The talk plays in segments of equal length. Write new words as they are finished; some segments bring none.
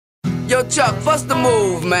Yo, Chuck, what's the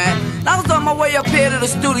move, man? I was on my way up here to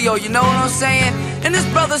the studio, you know what I'm saying? And this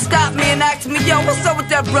brother stopped me and asked me, yo, what's up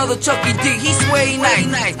with that brother Chucky D? He swear he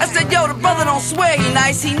nice. I said, yo, the brother don't swear he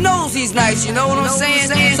nice, he knows he's nice, you know what I'm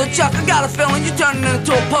saying? So Chuck, I got a feeling you turning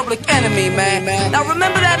into a public enemy, man. Now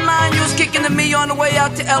remember that line you was kicking to me on the way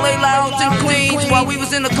out to LA Lounge in Queens while we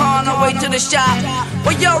was in the car on our way to the shop?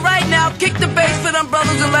 Well, yo, right now, kick the bass for them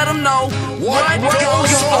brothers and let them know what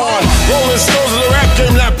goes on. Rolling stones in the rap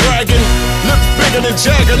game, not bragging. Lips bigger than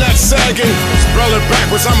Jagger, not sagging. Spell it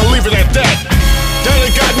backwards, I'ma leave it at that. That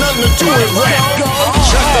ain't got nothing to do with rap.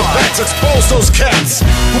 Check the facts, expose those cats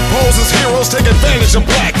who pose as heroes, take advantage of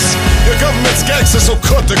blacks. Your government's gangster, so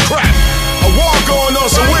cut the crap. A war going on,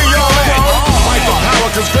 so where y'all at? Fight the power,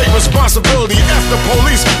 cause great responsibility. F the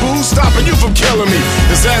police, who's stopping you from killing me?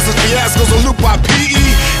 Disasters, fiascos, a loop by PE.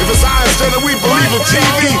 If it's I instead of we believe in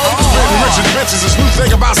TV. Spreading rich bitches, this new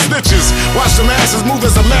thing about snitches. Watch the masses move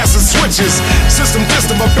as the masses switches. System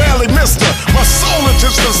distant, but barely missed her. My soul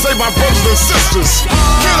intention to save my brothers and sisters.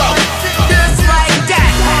 Get up! Just like that.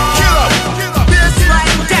 Get up! Just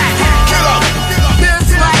like that. Get up! Just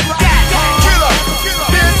like that. Get up!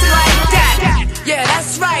 Just like that. Yeah,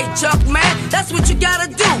 that's right, Chuck, man. That's what you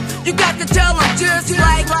gotta do. You got to tell them just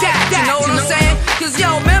like that. You know what I'm saying? Cause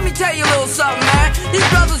yo, man, let me tell you a little something, man. These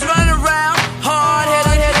brothers running around,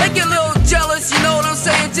 hard-headed, they get a little jealous, you know what I'm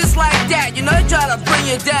saying? Just like that, you know, they try to bring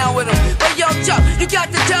you down with them. But yo, Chuck, you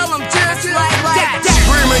got to tell them just like that.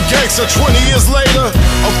 Screamin gangster 20 years later.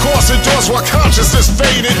 Of course endorsed while consciousness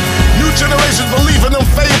faded. New generations believe in them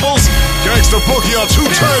fables. Gangster boogie on 2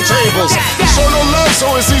 turntables. Show no love,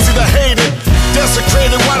 so it's easy to hate it.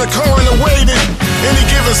 Desecrated while the coroner waited. Any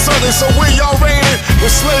given Sunday, so where y'all raided?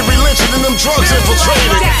 With slavery lynching and them drugs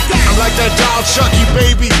infiltrated. I'm like that doll Chucky,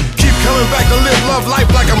 baby. Keep coming back to live love life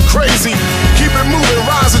like I'm crazy. Keep it moving,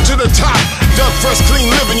 rising to the top. Duck fresh, clean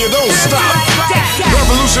living, you don't stop.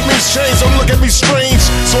 Revolution means change, don't look at me strange.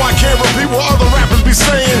 So I can't repeat what other rappers be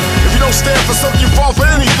saying. If you don't stand for something, you fall for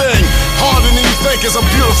anything. Harder than you think is a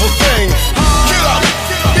beautiful thing. Get up!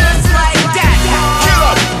 Just like that. Get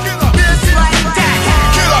up! Just like that.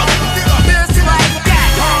 Get up! Just like that.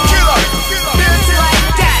 Get up! Just like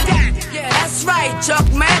that. Yeah, that's right, Chuck,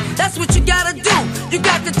 man. That's what you gotta do. You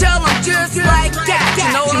got to tell them just like that.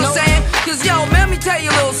 You know what I'm saying? Cause yo, man, let me tell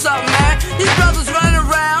you a little something, man. These brothers running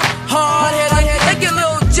around, hard-headed, they get a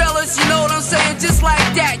little jealous, you know what I'm saying? Just like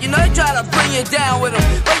that, you know, they try to bring you down with them.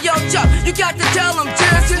 But yo, Chuck, you got to tell them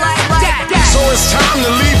just like that. So it's time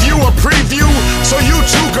to leave you a preview, so you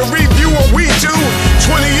too can review what we do.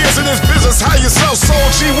 20 years in this business, how you sell soul,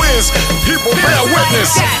 gee whiz. People bear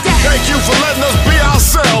witness. Thank you for letting us be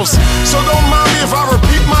ourselves. So don't mind me if I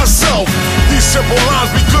repeat myself. These simple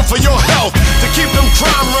lines be good for your health, to keep them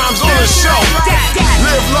crime rhymes on the shelf.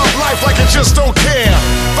 Live love life like you just don't care.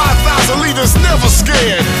 5,000 leaders never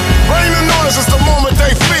scared. Rain and noise is the moment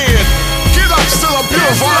they feared. Get up, still a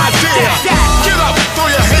beautiful idea. Get up, throw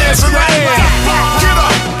your hands in the air. Get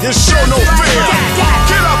up and show no fear.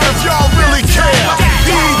 Get up if y'all really care.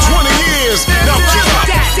 You need 20 years, now get up.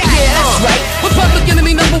 Yeah, that's right. We're public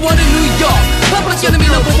enemy #1 in New York. Public enemy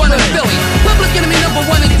 #1 in Philly. Public enemy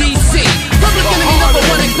 #1 in DC. Public enemy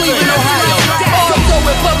 #1 in Cleveland, Ohio. Also,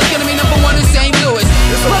 we're public enemy #1 in St. Louis.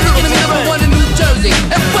 Public enemy #1 in New Jersey.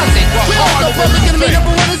 And Buzzing. We're also public enemy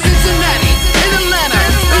 #1 in Cincinnati. In Atlanta.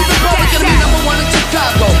 We're public enemy #1 in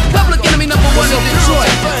Chicago. Public enemy #1 in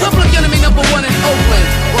Detroit. Public enemy #1 in Oakland.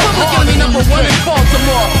 Public enemy #1 in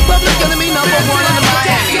Baltimore. Public enemy #1 in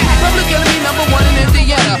Miami. Public enemy #1 in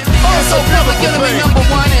Indiana. Also public enemy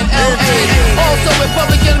 #1 in LA. Also we're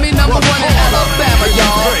public enemy #1 in Alabama,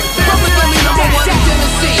 y'all. Public enemy #1 in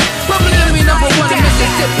Tennessee. Public enemy #1 in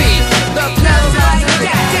Mississippi. The